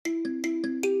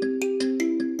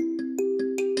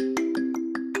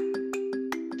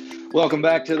Welcome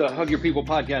back to the Hug Your People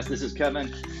podcast. This is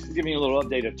Kevin. I'm giving you a little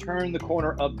update, a turn the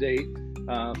corner update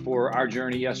for our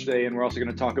journey yesterday, and we're also going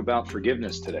to talk about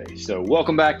forgiveness today. So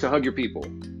welcome back to Hug Your People.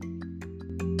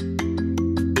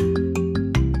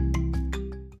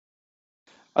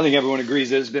 I think everyone agrees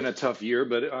that it's been a tough year,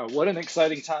 but what an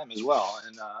exciting time as well.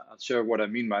 And I'll share what I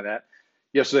mean by that.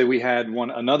 Yesterday we had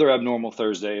another abnormal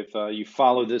Thursday. If you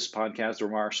follow this podcast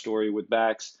or our story with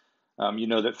Bax, you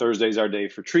know that Thursday is our day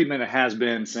for treatment. It has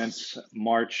been since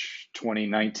March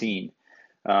 2019.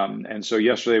 And so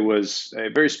yesterday was a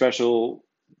very special,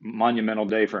 monumental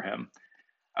day for him.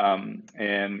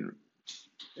 And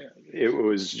it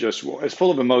was just, it's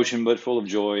full of emotion, but full of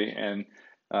joy. And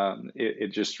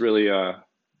it just really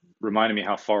reminded me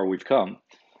how far we've come.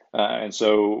 And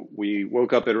so we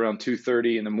woke up at around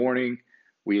 2:30 in the morning.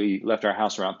 We left our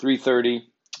house around 3:30.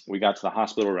 We got to the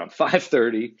hospital around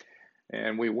 5:30.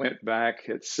 And we went back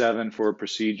at 7 for a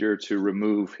procedure to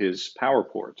remove his power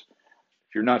port.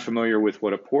 If you're not familiar with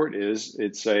what a port is,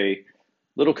 it's a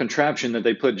little contraption that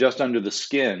they put just under the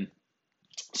skin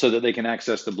so that they can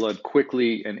access the blood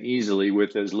quickly and easily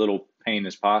with as little pain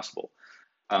as possible.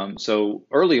 So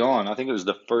early on, I think it was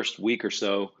the first week or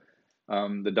so,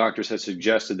 the doctors had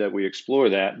suggested that we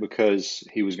explore that because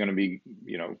he was going to be,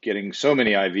 getting so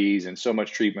many IVs and so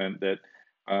much treatment that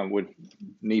would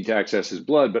need to access his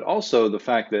blood, but also the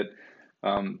fact that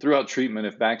throughout treatment,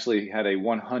 if Baxley had a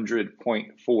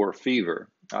 100.4 fever,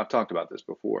 I've talked about this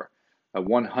before, a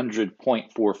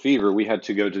 100.4 fever, we had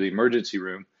to go to the emergency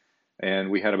room, and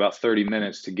we had about 30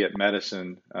 minutes to get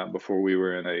medicine before we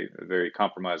were in a very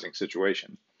compromising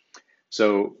situation.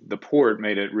 So the port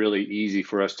made it really easy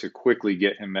for us to quickly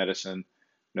get him medicine,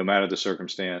 no matter the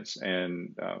circumstance,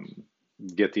 and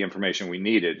get the information we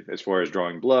needed as far as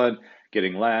drawing blood,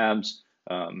 getting labs,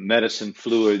 medicine,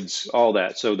 fluids, all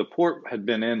that. So the port had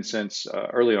been in since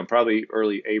early on, probably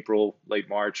early April, late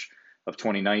March of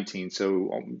 2019.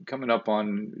 So coming up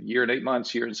on year and 8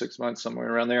 months, year and 6 months, somewhere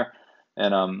around there.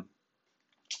 And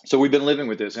so we've been living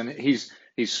with this, and he's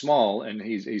small and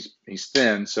he's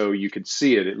thin, so you could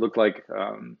see it. It looked like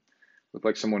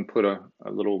someone put a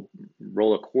little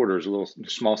roll of quarters, a little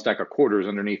small stack of quarters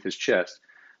underneath his chest.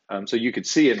 So you could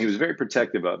see it. He was very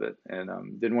protective of it and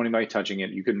didn't want anybody touching it.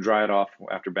 You couldn't dry it off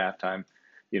after bath time,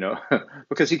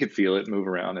 because he could feel it move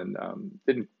around, and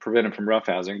didn't prevent him from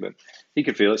roughhousing, but he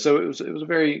could feel it. So it was a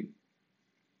very,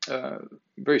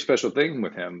 very special thing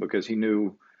with him because he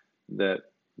knew that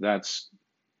that's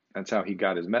how he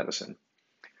got his medicine.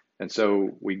 And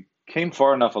so we came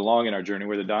far enough along in our journey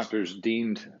where the doctors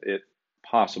deemed it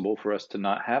possible for us to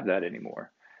not have that anymore,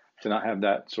 to not have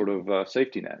that sort of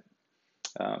safety net.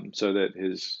 So that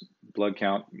his blood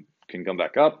count can come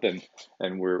back up,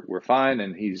 and we're fine,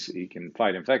 and he can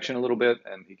fight infection a little bit,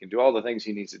 and he can do all the things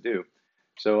he needs to do.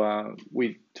 So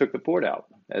we took the port out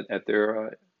at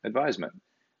their advisement,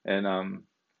 and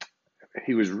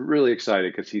he was really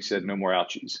excited because he said no more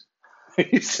ouchies.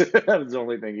 He said that was the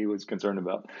only thing he was concerned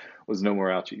about, was no more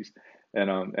ouchies.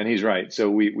 And he's right. So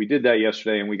we did that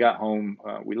yesterday, and we got home.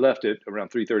 We left it around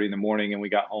 3:30 in the morning, and we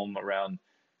got home around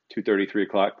 2:30, 3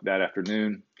 o'clock that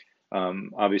afternoon.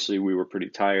 Obviously, we were pretty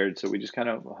tired, so we just kind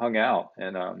of hung out.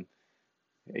 And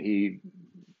he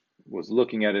was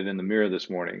looking at it in the mirror this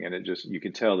morning, and you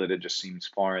could tell that it just seems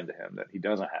foreign to him, that he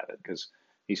doesn't have it because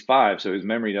he's 5, so his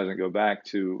memory doesn't go back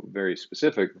to very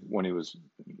specific when he was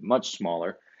much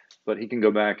smaller, but he can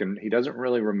go back, and he doesn't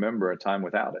really remember a time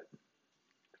without it.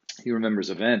 He remembers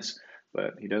events,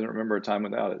 but he doesn't remember a time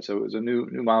without it. So it was a new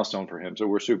milestone for him. So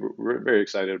we're very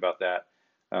excited about that.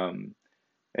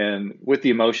 And with the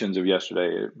emotions of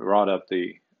yesterday, it brought up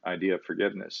the idea of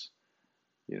forgiveness,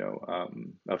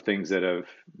 of things that have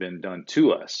been done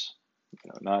to us,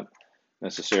 not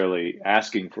necessarily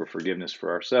asking for forgiveness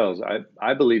for ourselves.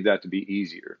 I believe that to be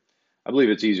easier. I believe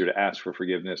it's easier to ask for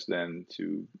forgiveness than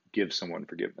to give someone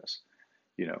forgiveness,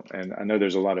 and I know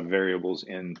there's a lot of variables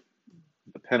in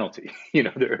the penalty.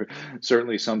 There are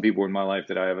certainly some people in my life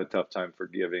that I have a tough time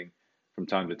forgiving from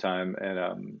time to time,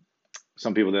 and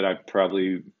some people that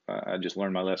I just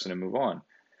learned my lesson and move on.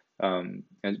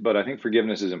 But I think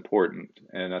forgiveness is important,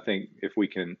 and I think if we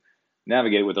can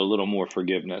navigate with a little more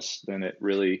forgiveness, then it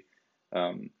really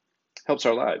helps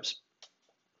our lives.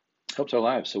 Helps our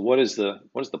lives. So what is the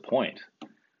point?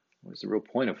 What is the real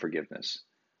point of forgiveness?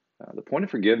 The point of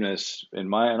forgiveness,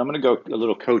 and I'm going to go a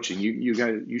little coaching. You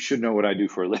guys, you should know what I do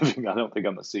for a living. I don't think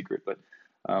I'm a secret, but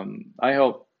I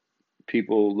help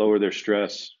people lower their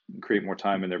stress and create more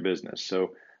time in their business.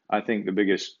 So I think the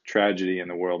biggest tragedy in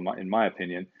the world, in my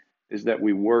opinion, is that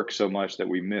we work so much that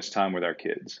we miss time with our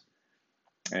kids.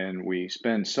 And we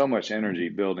spend so much energy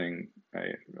building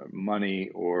money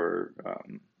or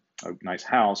a nice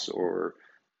house or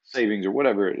savings or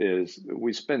whatever it is,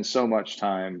 we spend so much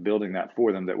time building that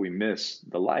for them that we miss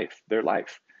their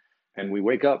life. And we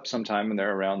wake up sometime and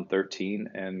they're around 13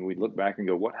 and we look back and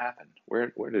go, what happened?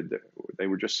 Where did they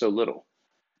were just so little.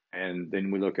 And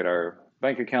then we look at our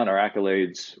bank account, our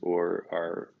accolades, or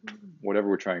our whatever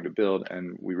we're trying to build,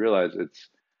 and we realize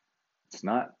it's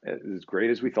not as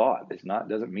great as we thought. It's not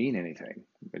doesn't mean anything.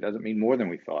 It doesn't mean more than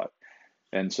we thought.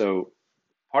 And so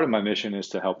part of my mission is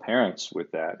to help parents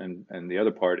with that, and the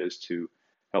other part is to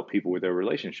help people with their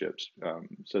relationships,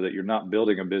 so that you're not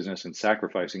building a business and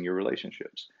sacrificing your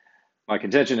relationships. My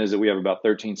contention is that we have about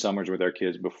 13 summers with our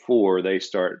kids before they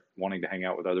start wanting to hang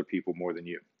out with other people more than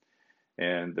you.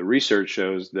 And the research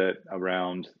shows that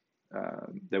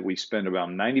that we spend about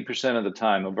 90% of the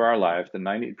time of our life, the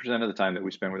 90% of the time that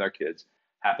we spend with our kids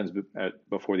happens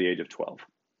before the age of 12.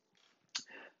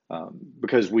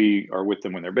 Because we are with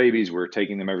them when they're babies, we're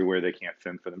taking them everywhere. They can't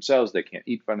fend for themselves. They can't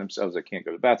eat by themselves. They can't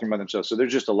go to the bathroom by themselves. So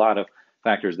there's just a lot of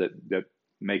factors that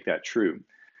make that true.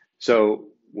 So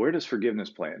where does forgiveness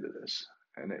play into this?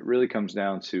 And it really comes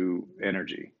down to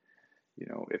energy.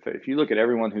 If you look at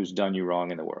everyone who's done you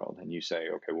wrong in the world and you say,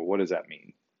 okay, well, what does that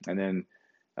mean? And then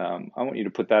I want you to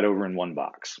put that over in one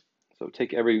box. So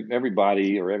take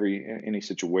everybody or any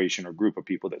situation or group of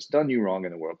people that's done you wrong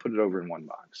in the world, put it over in one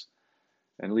box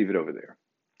and leave it over there.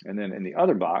 And then in the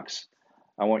other box,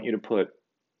 I want you to put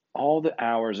all the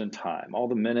hours and time, all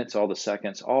the minutes, all the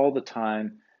seconds, all the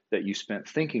time that you spent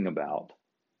thinking about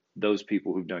those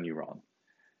people who've done you wrong.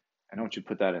 And I want you to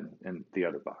put that in the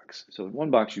other box. So in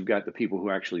one box, you've got the people who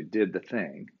actually did the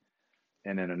thing.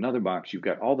 And in another box, you've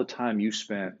got all the time you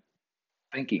spent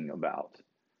thinking about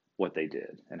what they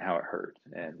did and how it hurt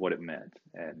and what it meant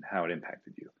and how it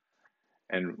impacted you.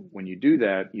 And when you do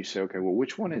that, you say, okay, well,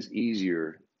 which one is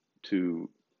easier to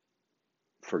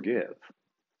forgive,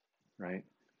 right?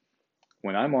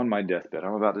 When I'm on my deathbed,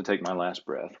 I'm about to take my last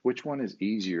breath, which one is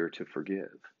easier to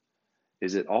forgive?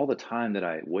 Is it all the time that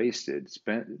I wasted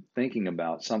spent thinking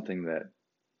about something that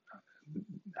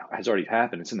has already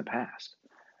happened? It's in the past.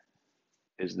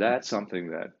 Is that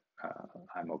something that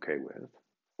I'm okay with?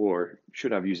 Or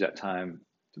should I have used that time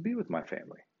to be with my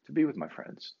family, to be with my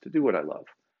friends, to do what I love,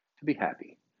 to be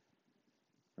happy,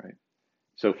 right?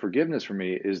 So forgiveness for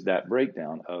me is that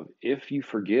breakdown of, if you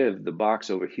forgive the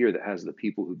box over here that has the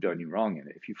people who've done you wrong in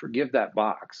it, if you forgive that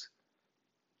box,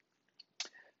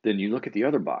 then you look at the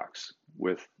other box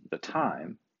with the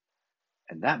time,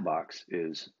 and that box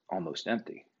is almost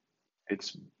empty.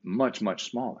 It's much, much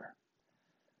smaller.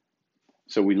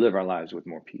 So we live our lives with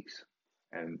more peace.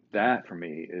 And that for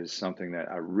me is something that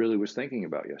I really was thinking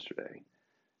about yesterday.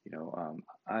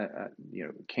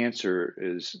 Cancer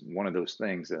is one of those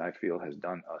things that I feel has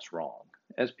done us wrong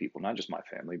as people, not just my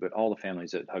family, but all the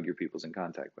families that Hug Your People's in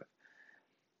contact with,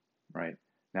 right?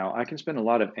 Now, I can spend a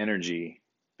lot of energy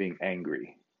being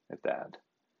angry at that,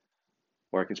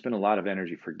 or I can spend a lot of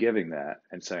energy forgiving that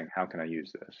and saying, how can I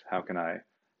use this? How can I,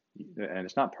 and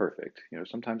it's not perfect.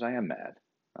 Sometimes I am mad.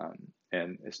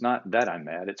 And it's not that I'm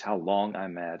mad, it's how long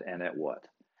I'm mad and at what.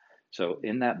 So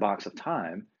in that box of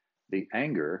time, the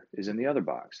anger is in the other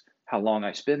box. How long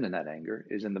I spend in that anger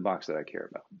is in the box that I care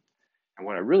about. And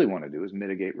what I really want to do is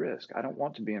mitigate risk. I don't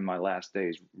want to be in my last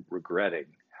days regretting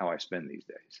how I spend these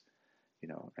days,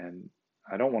 and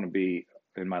I don't want to be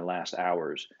in my last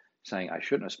hours saying I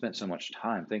shouldn't have spent so much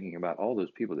time thinking about all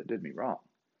those people that did me wrong.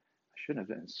 I shouldn't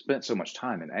have spent so much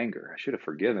time in anger. I should have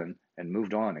forgiven and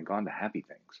moved on and gone to happy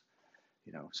things.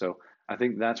 So I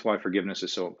think that's why forgiveness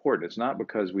is so important. It's not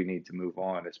because we need to move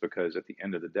on. It's because at the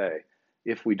end of the day,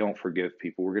 if we don't forgive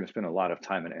people, we're going to spend a lot of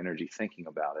time and energy thinking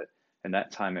about it. And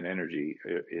that time and energy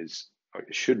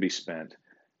should be spent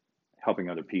helping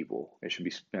other people. It should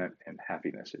be spent in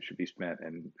happiness. It should be spent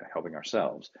in helping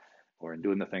ourselves or in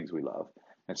doing the things we love.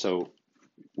 And so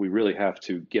we really have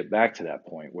to get back to that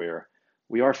point where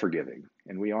we are forgiving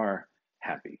and we are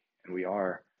happy and we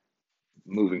are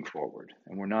moving forward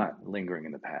and we're not lingering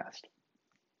in the past,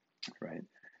 right?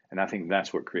 And I think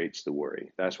that's what creates the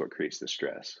worry. That's what creates the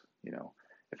stress.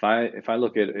 If I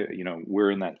look at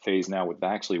we're in that phase now with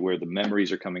Baxley where the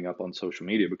memories are coming up on social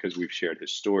media because we've shared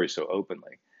his story so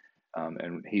openly,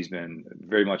 and he's been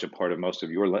very much a part of most of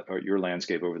your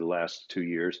landscape over the last 2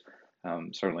 years.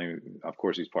 Certainly, of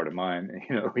course, he's part of mine.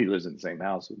 He lives in the same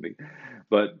house with me.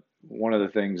 But one of the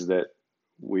things that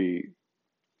we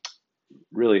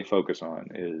really focus on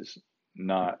is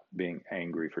not being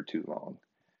angry for too long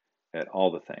at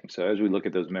all the things. So as we look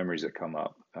at those memories that come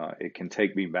up, it can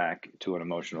take me back to an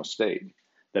emotional state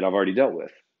that I've already dealt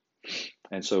with.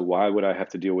 And so why would I have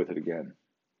to deal with it again?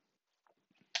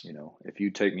 If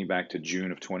you take me back to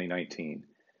June of 2019,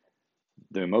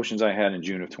 The emotions I had in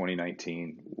June of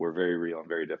 2019 were very real and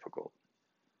very difficult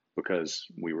because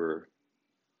we were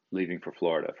leaving for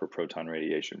Florida for proton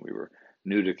radiation. We were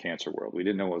new to the cancer world. We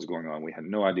didn't know what was going on. We had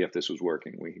no idea if this was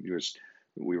working.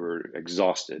 We were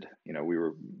exhausted. We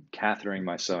were cathering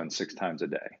my son 6 times a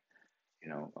day.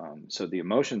 So the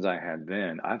emotions I had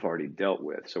then, I've already dealt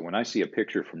with. So when I see a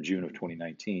picture from June of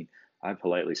 2019, I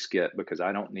politely skip because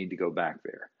I don't need to go back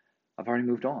there. I've already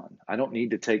moved on. I don't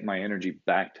need to take my energy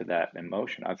back to that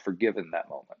emotion. I've forgiven that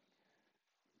moment,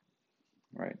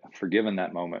 right? I've forgiven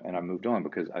that moment and I moved on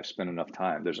because I've spent enough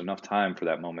time. There's enough time for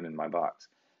that moment in my box.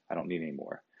 I don't need any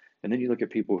more. And then you look at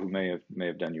people who may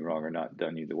have done you wrong or not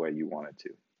done you the way you wanted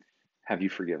to. Have you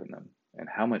forgiven them? And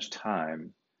how much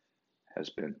time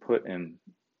has been put in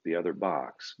the other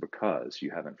box because you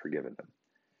haven't forgiven them?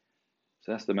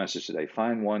 So that's the message today.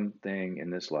 Find one thing in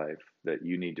this life that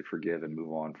you need to forgive and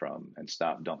move on from, and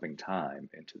stop dumping time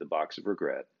into the box of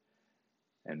regret,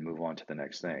 and move on to the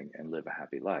next thing and live a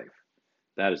happy life.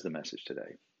 That is the message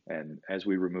today. And as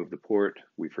we remove the port,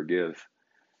 we forgive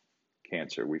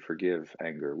cancer, we forgive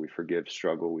anger, we forgive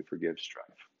struggle, we forgive strife.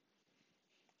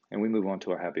 And we move on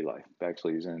to a happy life.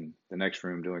 Baxley's in the next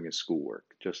room doing his schoolwork,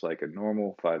 just like a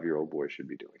normal 5-year-old boy should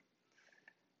be doing.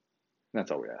 And that's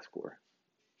all we ask for.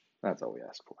 That's all we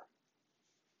ask for.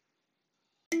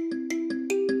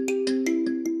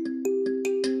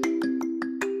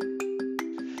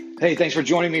 Hey, thanks for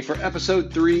joining me for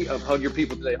episode 3 of Hug Your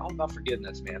People today. All about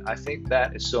forgiveness, man. I think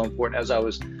that is so important. As I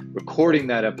was recording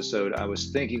that episode, I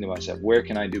was thinking to myself, where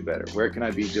can I do better? Where can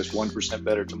I be just 1%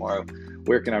 better tomorrow?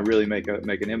 Where can I really make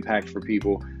an impact for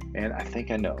people? And I think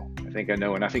I know,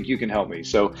 and I think you can help me.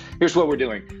 So here's what we're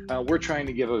doing. We're trying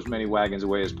to give as many wagons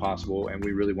away as possible, and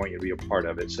we really want you to be a part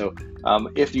of it. So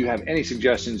if you have any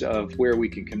suggestions of where we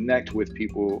can connect with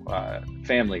people,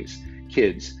 families,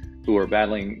 kids who are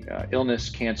battling illness,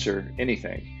 cancer,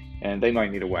 anything, and they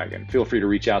might need a wagon, feel free to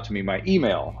reach out to me. My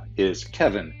email is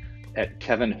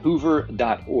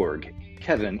kevin@kevinhoover.org.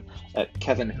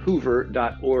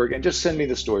 kevin@kevinhoover.org, and just send me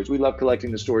the stories. We love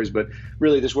collecting the stories, but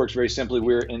really this works very simply.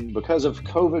 Because of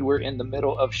COVID, we're in the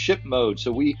middle of ship mode,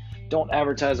 so we don't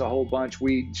advertise a whole bunch.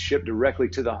 We ship directly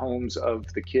to the homes of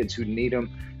the kids who need them,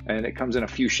 and it comes in a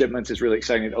few shipments. It's really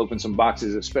exciting to open some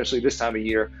boxes, especially this time of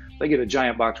year. They get a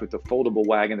giant box with the foldable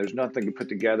wagon. There's nothing to put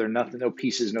together, nothing, no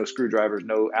pieces, no screwdrivers,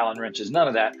 no Allen wrenches, none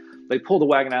of that. They pull the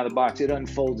wagon out of the box, it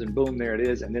unfolds, and boom, there it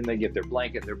is. And then they get their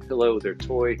blanket, their pillow, their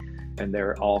toy, and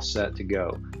they're all set to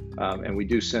go. And we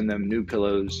do send them new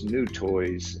pillows, new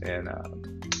toys, and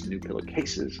new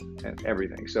pillowcases and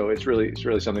everything. So it's really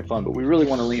something fun, but we really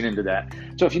want to lean into that.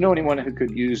 So if you know anyone who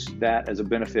could use that as a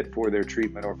benefit for their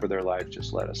treatment or for their life,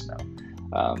 just let us know.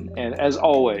 And as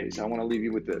always, I want to leave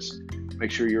you with this.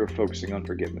 Make sure you're focusing on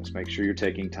forgiveness. Make sure you're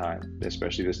taking time,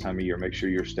 especially this time of year. Make sure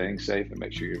you're staying safe and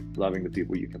make sure you're loving the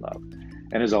people you can love.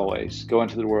 And as always, go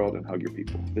into the world and hug your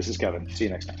people. This is Kevin. See you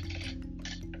next time.